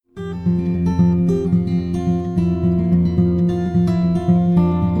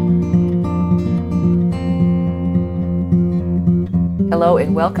Hello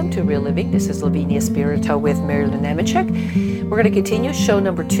and welcome to Real Living. This is Lavinia Spirita with Marilyn Nemechek. We're going to continue show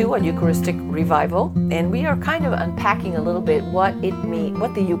number 2 on Eucharistic Revival, and we are kind of unpacking a little bit what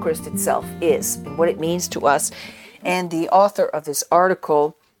the Eucharist itself is and what it means to us. And the author of this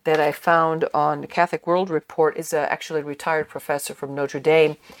article that I found on the Catholic World Report is actually a retired professor from Notre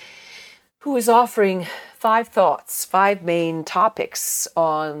Dame who is offering 5 thoughts, 5 main topics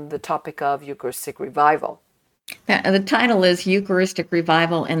on the topic of Eucharistic Revival. The title is Eucharistic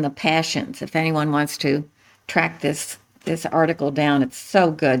Revival and the Passions. If anyone wants to track this article down, it's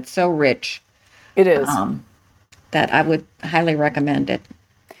so good, so rich. It is. That I would highly recommend it.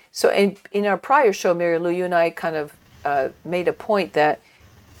 So in our prior show, Mary Lou, you and I kind of made a point that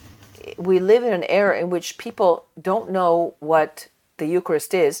we live in an era in which people don't know what the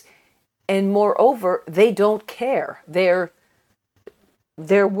Eucharist is, and moreover, they don't care. Their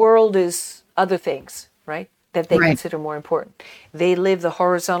world is other things, right? That they consider more important. They live the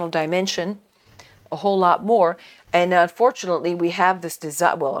horizontal dimension a whole lot more. And unfortunately, we have this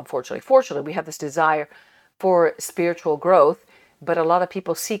desire, fortunately, we have this desire for spiritual growth, but a lot of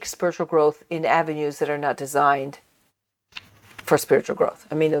people seek spiritual growth in avenues that are not designed for spiritual growth.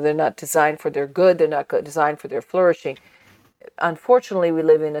 I mean, they're not designed for their good, they're not designed for their flourishing. Unfortunately, we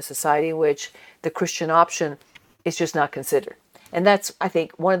live in a society in which the Christian option is just not considered. And that's, I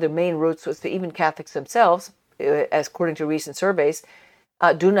think, one of the main roots was that even Catholics themselves, as according to recent surveys,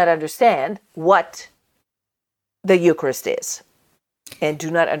 do not understand what the Eucharist is, and do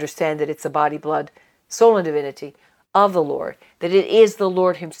not understand that it's the body, blood, soul, and divinity of the Lord, that it is the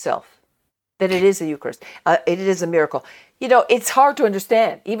Lord himself, that it is the Eucharist, it is a miracle. You know, it's hard to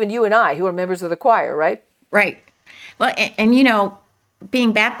understand, even you and I, who are members of the choir, right? Right. Well, and you know,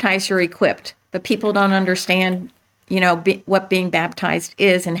 being baptized, you're equipped, but people don't understand what being baptized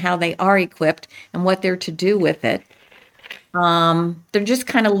is and how they are equipped and what they're to do with it. They're just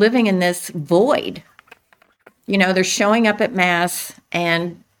kind of living in this void. You know, they're showing up at Mass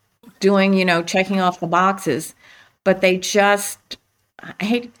and doing, checking off the boxes, but they just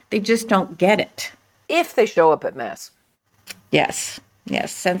don't get it. If they show up at Mass. Yes.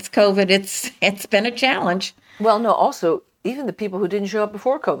 Since COVID, it's been a challenge. Well, no, also, even the people who didn't show up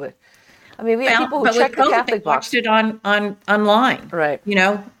before COVID. I mean, we have people who check the Catholic box. Watched it online. Right.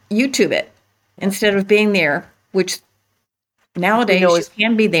 YouTube it instead of being there, which nowadays you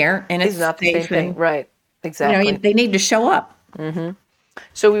can be there and it's not the same thing. Right. Exactly. They need to show up. Mm-hmm.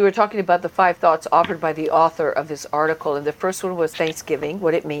 So we were talking about the 5 thoughts offered by the author of this article, and the first one was Thanksgiving,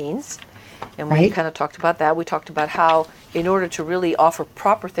 what it means. And we kind of talked about that. We talked about how in order to really offer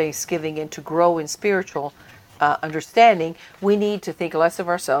proper Thanksgiving and to grow in spiritual understanding, we need to think less of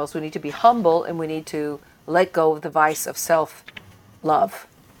ourselves, we need to be humble, and we need to let go of the vice of self-love,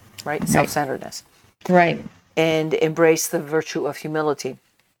 right? Self-centeredness. Right. And embrace the virtue of humility.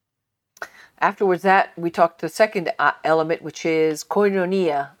 Afterwards, we talked the second element, which is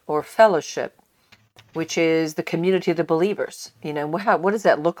koinonia, or fellowship, which is the community of the believers. What does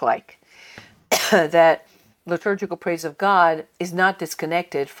that look like? That liturgical praise of God is not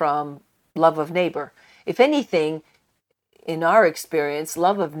disconnected from love of neighbor. If anything, in our experience,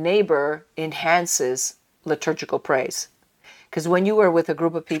 love of neighbor enhances liturgical praise. Because when you are with a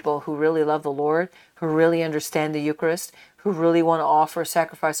group of people who really love the Lord, who really understand the Eucharist, who really want to offer a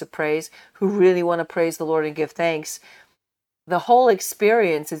sacrifice of praise, who really want to praise the Lord and give thanks, the whole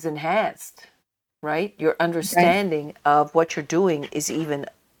experience is enhanced, right? Your understanding of what you're doing is even,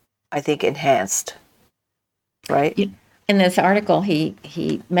 I think, enhanced, right? In this article,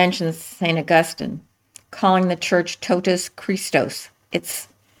 he mentions St. Augustine, calling the church totus Christos. It's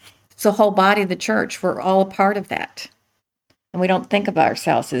the whole body of the church. We're all a part of that. And we don't think of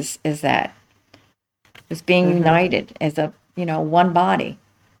ourselves as that, as being united as a, one body.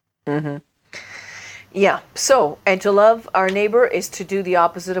 Mm-hmm. Yeah. So, and to love our neighbor is to do the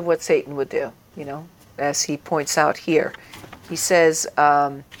opposite of what Satan would do, as he points out here. He says,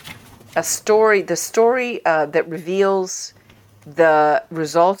 the story that reveals the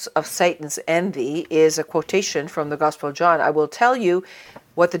results of Satan's envy is a quotation from the Gospel of John. I will tell you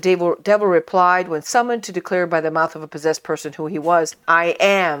what the devil replied when summoned to declare by the mouth of a possessed person who he was. I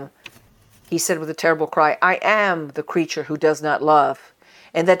am, he said with a terrible cry, I am the creature who does not love.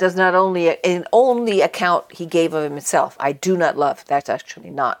 And that does not only account he gave of himself. I do not love. That's actually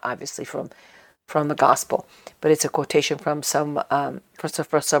not obviously from the Gospel, but it's a quotation from some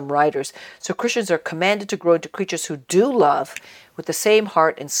writers. So Christians are commanded to grow into creatures who do love with the same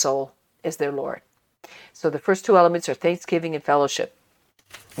heart and soul as their Lord. So the first 2 elements are thanksgiving and fellowship.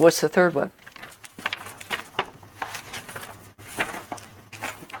 What's the third one?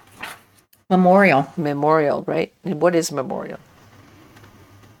 Memorial. Memorial, right? And what is memorial?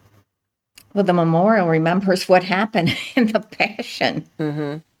 Well, the memorial remembers what happened in the Passion.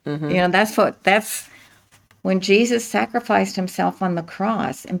 That's when Jesus sacrificed himself on the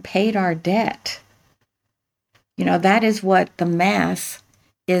cross and paid our debt. That is what the Mass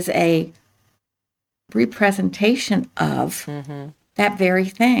is a representation of, that very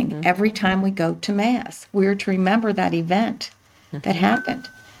thing. Every time we go to Mass, we're to remember that event that happened.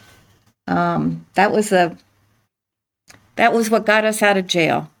 That was what got us out of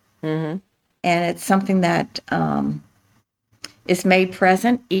jail. And it's something that is made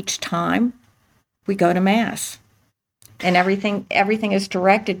present each time we go to Mass. And everything is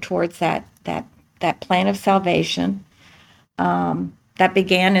directed towards that plan of salvation that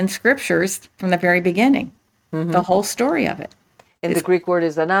began in Scriptures from the very beginning, the whole story of it. And the Greek word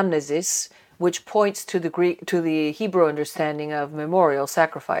is anamnesis, which points to the Hebrew understanding of memorial,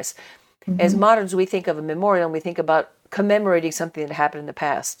 sacrifice. As moderns, we think of a memorial and we think about commemorating something that happened in the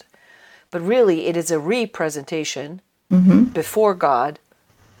past. But really, it is a representation before God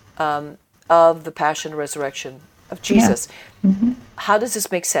of the passion and resurrection of Jesus. Yeah. How does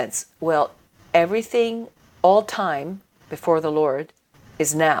this make sense? Well, everything, all time before the Lord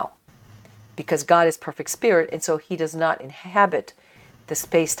is now, because God is perfect spirit, and so he does not inhabit the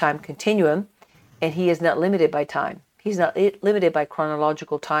space-time continuum, and he is not limited by time. He's not limited by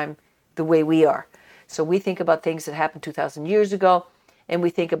chronological time the way we are. So we think about things that happened 2,000 years ago, and we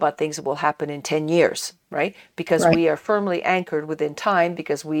think about things that will happen in 10 years, right? Because we are firmly anchored within time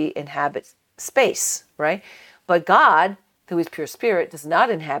because we inhabit space, right? But God, who is pure spirit, does not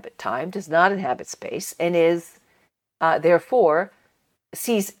inhabit time, does not inhabit space, and is, therefore,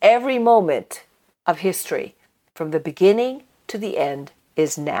 sees every moment of history from the beginning to the end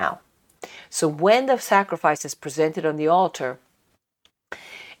is now. So when the sacrifice is presented on the altar,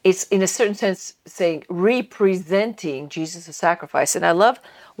 it's in a certain sense saying representing Jesus' sacrifice. And I love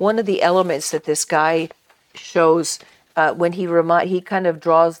one of the elements that this guy shows when he kind of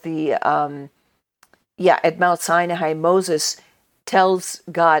draws the at Mount Sinai, Moses tells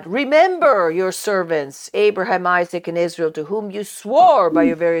God, remember your servants, Abraham, Isaac, and Israel, to whom you swore by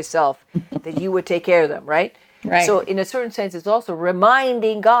your very self that you would take care of them, right? Right. So in a certain sense, it's also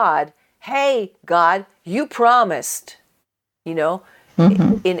reminding God, hey, God, you promised, in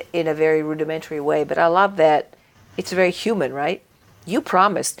a very rudimentary way. But I love that. It's very human, right? You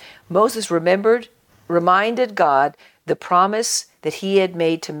promised. Moses reminded God the promise that he had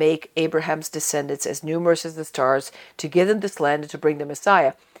made to make Abraham's descendants as numerous as the stars, to give them this land and to bring the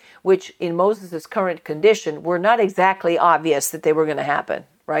Messiah, which in Moses' current condition were not exactly obvious that they were going to happen,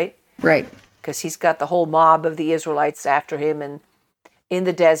 right? Right. Because he's got the whole mob of the Israelites after him and in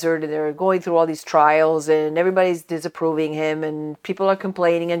the desert, and they're going through all these trials, and everybody's disapproving him, and people are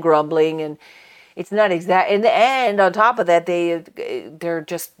complaining and grumbling, and it's not exact. And on top of that, they're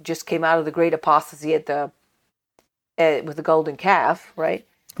just came out of the great apostasy with the golden calf, right?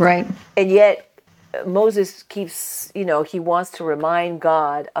 Right. And yet Moses keeps, he wants to remind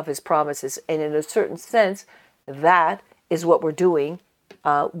God of his promises, and in a certain sense, that is what we're doing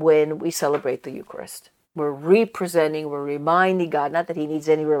when we celebrate the Eucharist. We're reminding God, not that he needs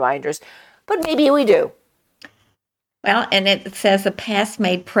any reminders, but maybe we do. Well, and it says the past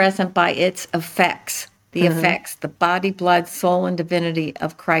made present by its effects. The effects, the body, blood, soul, and divinity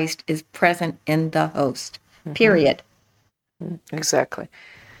of Christ is present in the host, period. Exactly.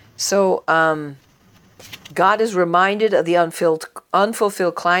 So God is reminded of the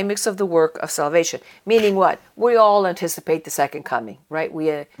unfulfilled climax of the work of salvation. Meaning what? We all anticipate the second coming, right?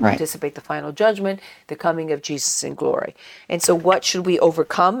 We anticipate the final judgment, the coming of Jesus in glory. And so what should we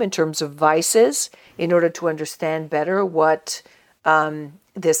overcome in terms of vices in order to understand better what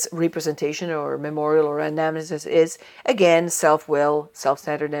this representation or memorial or anamnesis is? Again, self-will,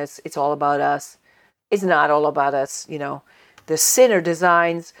 self-centeredness. It's all about us. It's not all about us, The sinner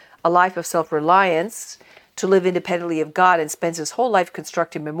designs a life of self-reliance to live independently of God and spends his whole life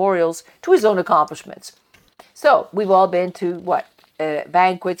constructing memorials to his own accomplishments. So we've all been to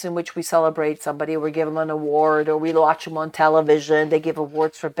banquets in which we celebrate somebody, or we give them an award, or we watch them on television. They give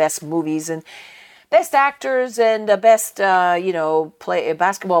awards for best movies and best actors and best,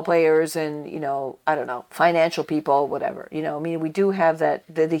 basketball players and, financial people, whatever. We do have that,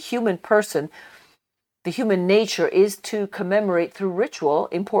 the human person. The human nature is to commemorate through ritual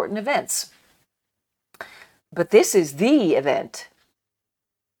important events. But this is the event.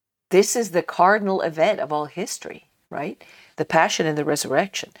 This is the cardinal event of all history, right? The passion and the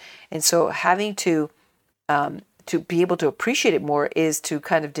resurrection. And so having to be able to appreciate it more is to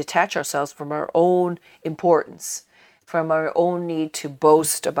kind of detach ourselves from our own importance, from our own need to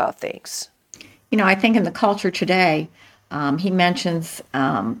boast about things. I think in the culture today, he mentions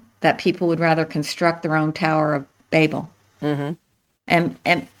that people would rather construct their own Tower of Babel. Mm-hmm.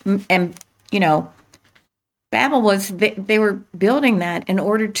 And you know, Babel was, they were building that in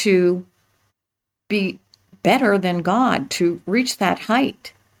order to be better than God, to reach that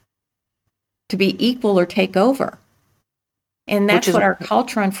height, to be equal or take over. And that's what our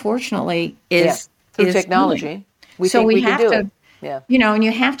culture, unfortunately, is. Through technology. We have to, you know, and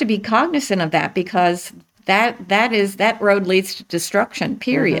you have to be cognizant of that, because that road leads to destruction,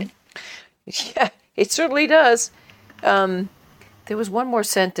 period. Mm-hmm. Yeah, it certainly does. There was one more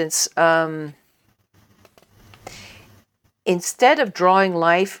sentence. Instead of drawing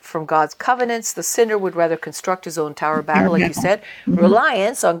life from God's covenants, the sinner would rather construct his own Tower of Babel, like you said. Mm-hmm.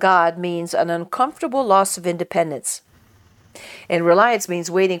 Reliance on God means an uncomfortable loss of independence. And reliance means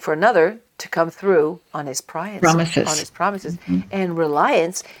waiting for another to come through on his promises. Mm-hmm. And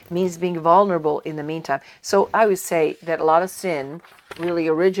reliance means being vulnerable in the meantime. So I would say that a lot of sin really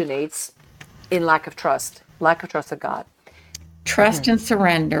originates in lack of trust of God. Trust and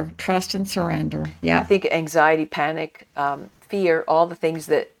surrender. Trust and surrender. Yeah. I think anxiety, panic, fear, all the things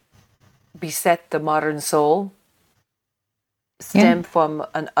that beset the modern soul stem from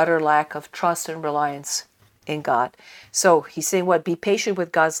an utter lack of trust and reliance in God. So he's saying what? Be patient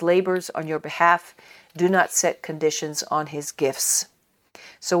with God's labors on your behalf. Do not set conditions on his gifts.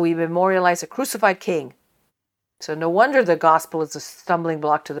 So we memorialize a crucified king. So no wonder the gospel is a stumbling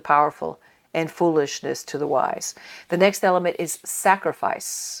block to the powerful and foolishness to the wise. The next element is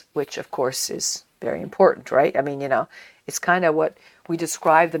sacrifice, which of course is very important, right? I mean, you know, it's kind of what we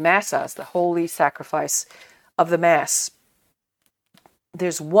describe the Mass as, the holy sacrifice of the Mass.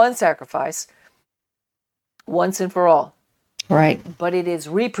 There's one sacrifice, once and for all. Right. But it is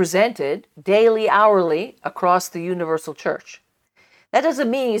represented daily, hourly across the universal church. That doesn't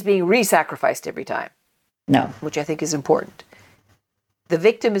mean he's being re-sacrificed every time. No. Which I think is important. The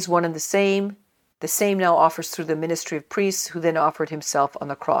victim is one and the same. The same now offers through the ministry of priests, who then offered himself on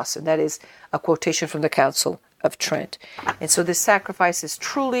the cross. And that is a quotation from the Council of Trent. And so this sacrifice is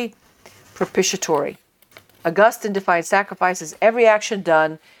truly propitiatory. Augustine defines sacrifice as every action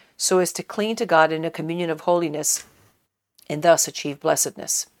done so as to cling to God in a communion of holiness and thus achieve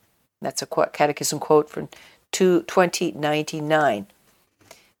blessedness. That's a catechism quote from 2099.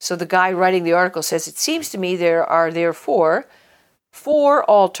 So the guy writing the article says, it seems to me there are therefore 4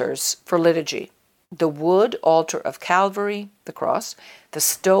 altars for liturgy. The wood altar of Calvary, the cross, the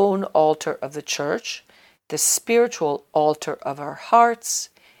stone altar of the church, the spiritual altar of our hearts,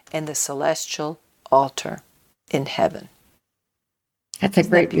 and the celestial altar in heaven. That's a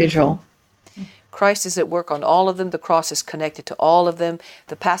great visual. Christ is at work on all of them. The cross is connected to all of them.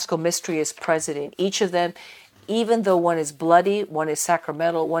 The Paschal mystery is present in each of them, even though one is bloody, one is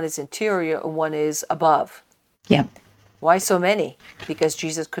sacramental, one is interior, and one is above. Yeah. Why so many? Because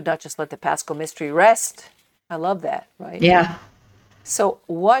Jesus could not just let the Paschal mystery rest. I love that, right? Yeah. So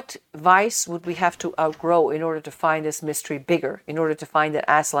what vice would we have to outgrow in order to find this mystery bigger, in order to find that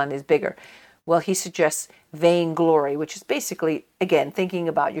Aslan is bigger? Well, he suggests vainglory, which is basically, again, thinking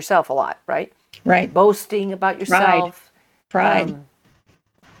about yourself a lot, right? Right. Boasting about yourself. Pride.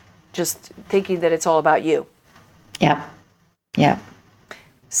 Just thinking that it's all about you. Yeah. Yeah.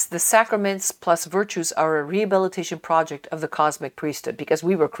 The sacraments plus virtues are a rehabilitation project of the cosmic priesthood, because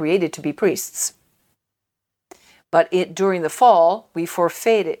we were created to be priests. But during the fall, we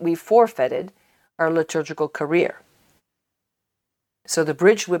forfeited our liturgical career. So the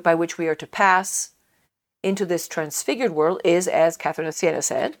bridge by which we are to pass into this transfigured world is, as Catherine of Siena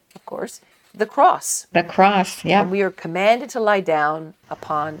said, of course, the cross. The cross, yeah. And we are commanded to lie down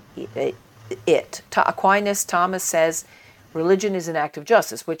upon it. Aquinas, Thomas says, religion is an act of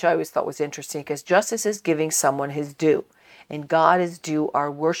justice, which I always thought was interesting, because justice is giving someone his due. And God is due our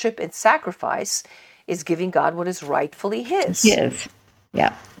worship, and sacrifice is giving God what is rightfully his. His.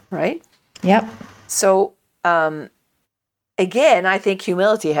 Yeah. Right? Yep. So, again, I think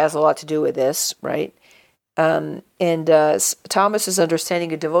humility has a lot to do with this, right? Thomas's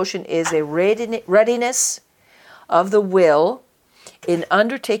understanding of devotion is a readiness of the will in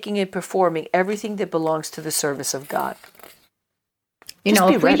undertaking and performing everything that belongs to the service of God. You know,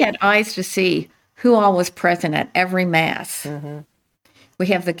 if we had eyes to see who all was present at every Mass, we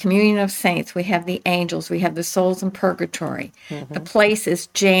have the communion of saints, we have the angels, we have the souls in purgatory. The place is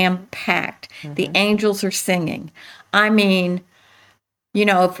jam-packed. The angels are singing. I mean, you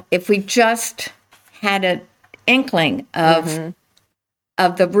know, if we just had an inkling of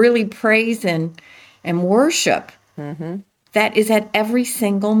the really praise and worship that is at every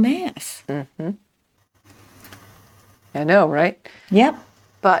single Mass. I know, right? Yep.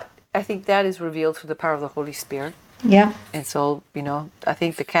 But I think that is revealed through the power of the Holy Spirit. Yeah. And so, I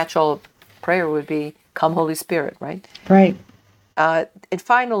think the catch-all prayer would be, "Come, Holy Spirit," right? Right. And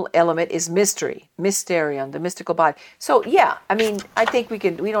final element is mystery, mysterion, the mystical body. So, yeah, I mean, I think we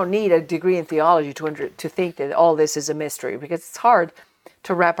don't need a degree in theology to think that all this is a mystery, because it's hard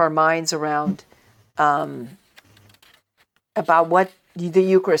to wrap our minds around about what the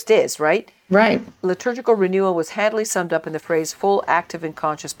Eucharist is, right? Right. Liturgical renewal was handily summed up in the phrase full, active, and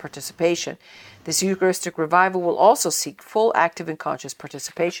conscious participation. This Eucharistic revival will also seek full, active, and conscious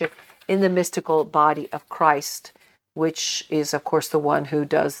participation in the mystical body of Christ, which is, of course, the one who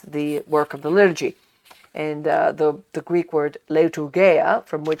does the work of the liturgy. And the Greek word liturgia,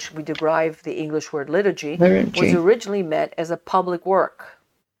 from which we derive the English word liturgy, was originally meant as a public work.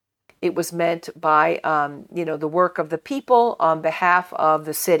 It was meant by, the work of the people on behalf of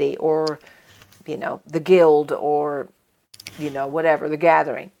the city, or, the guild, or, whatever, the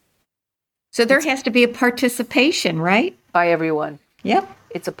gathering. So there has to be a participation, right? By everyone. Yep.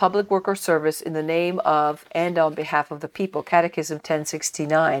 It's a public work or service in the name of and on behalf of the people. Catechism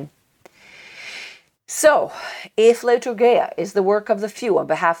 1069. So, if liturgia is the work of the few on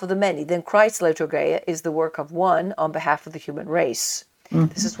behalf of the many, then Christ's liturgia is the work of one on behalf of the human race.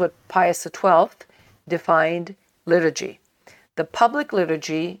 Mm-hmm. This is what Pius XII defined liturgy. The public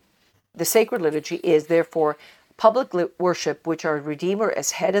liturgy, the sacred liturgy, is therefore public worship which our Redeemer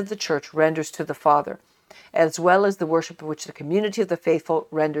as head of the Church renders to the Father, as well as the worship which the community of the faithful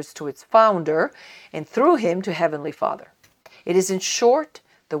renders to its founder, and through him to Heavenly Father. It is, in short,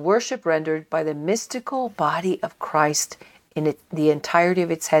 the worship rendered by the mystical body of Christ in the entirety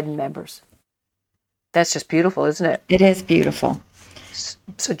of its head and members. That's just beautiful, isn't it? It is beautiful.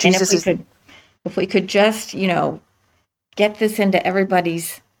 So Jesus if we could just, get this into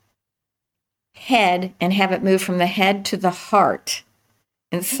everybody's head and have it move from the head to the heart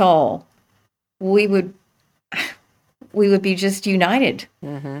and soul, we would be just united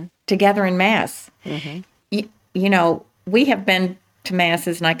together in Mass. Mm-hmm. We have been to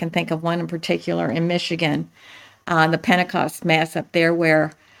Masses, and I can think of one in particular in Michigan, the Pentecost Mass up there,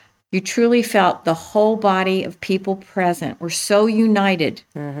 where you truly felt the whole body of people present were so united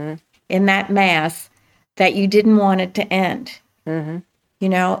in that Mass that you didn't want it to end. Mm-hmm.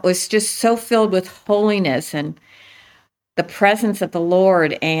 It was just so filled with holiness and the presence of the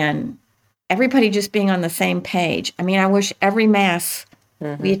Lord and everybody just being on the same page. I mean, I wish every Mass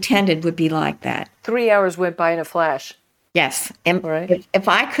we attended would be like that. 3 hours went by in a flash. Yes. And if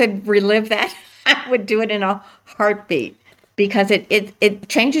I could relive that, I would do it in a heartbeat, because it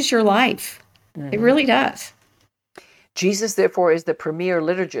changes your life. It really does. Jesus, therefore, is the premier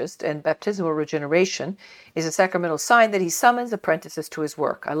liturgist, and baptismal regeneration is a sacramental sign that he summons apprentices to his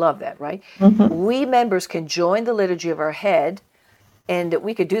work. I love that, right? Mm-hmm. We members can join the liturgy of our head, and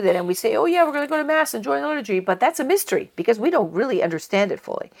we could do that, and we say, oh yeah, we're going to go to Mass and join the liturgy, but that's a mystery, because we don't really understand it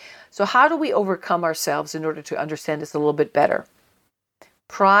fully. So how do we overcome ourselves in order to understand this a little bit better?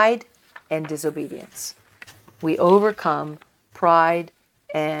 Pride and disobedience. We overcome pride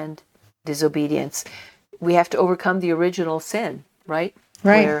and disobedience. We have to overcome the original sin, right?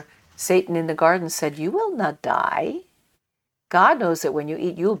 Where Satan in the garden said, you will not die. God knows that when you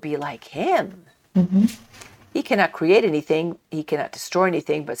eat, you'll be like him. Mm-hmm. He cannot create anything. He cannot destroy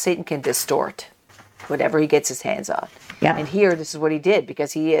anything, but Satan can distort whatever he gets his hands on. Yeah. And here, this is what he did,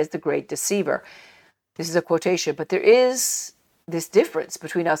 because he is the great deceiver. This is a quotation, but there is this difference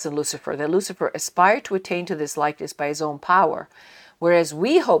between us and Lucifer, that Lucifer aspired to attain to this likeness by his own power, whereas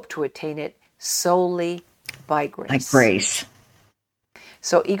we hope to attain it solely by grace. By grace.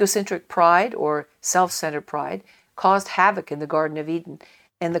 So egocentric pride, or self-centered pride, caused havoc in the Garden of Eden.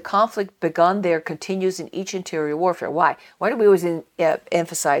 And the conflict begun there continues in each interior warfare. Why? Why do we always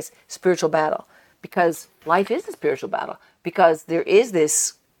emphasize spiritual battle? Because life is a spiritual battle. Because there is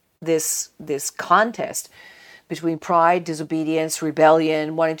this contest between pride, disobedience,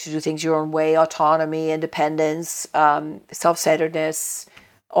 rebellion, wanting to do things your own way, autonomy, independence, self-centeredness,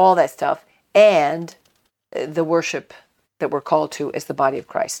 all that stuff, and the worship that we're called to as the body of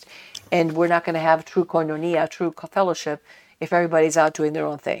Christ. And we're not going to have true koinonia, true fellowship, if everybody's out doing their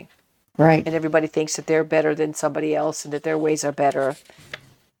own thing. Right. And everybody thinks that they're better than somebody else and that their ways are better,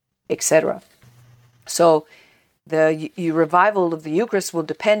 etc. So the revival of the Eucharist will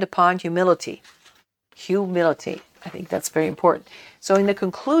depend upon humility. Humility. I think that's very important. So in the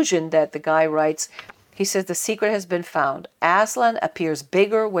conclusion that the guy writes, he says, the secret has been found. Aslan appears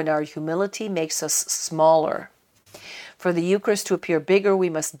bigger when our humility makes us smaller. For the Eucharist to appear bigger, we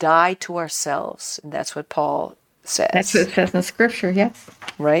must die to ourselves. And that's what Paul says. That's what it says in Scripture, yes.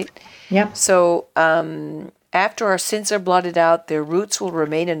 Right? Yep. So after our sins are blotted out, their roots will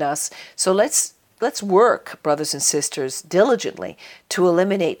remain in us. So let's let's work, brothers and sisters, diligently to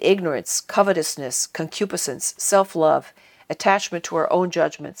eliminate ignorance, covetousness, concupiscence, self-love, attachment to our own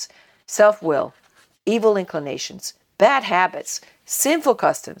judgments, self-will, evil inclinations, bad habits, sinful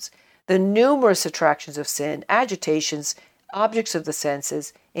customs, the numerous attractions of sin, agitations, objects of the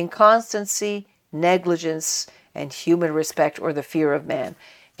senses, inconstancy, negligence, and human respect or the fear of man.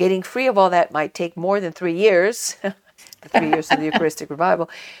 Getting free of all that might take more than 3 years, the 3 years of the Eucharistic Revival,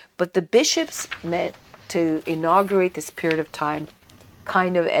 but the bishops meant to inaugurate this period of time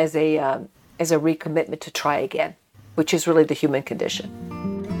kind of as a recommitment to try again, which is really the human condition.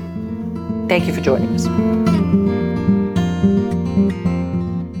 Thank you for joining us.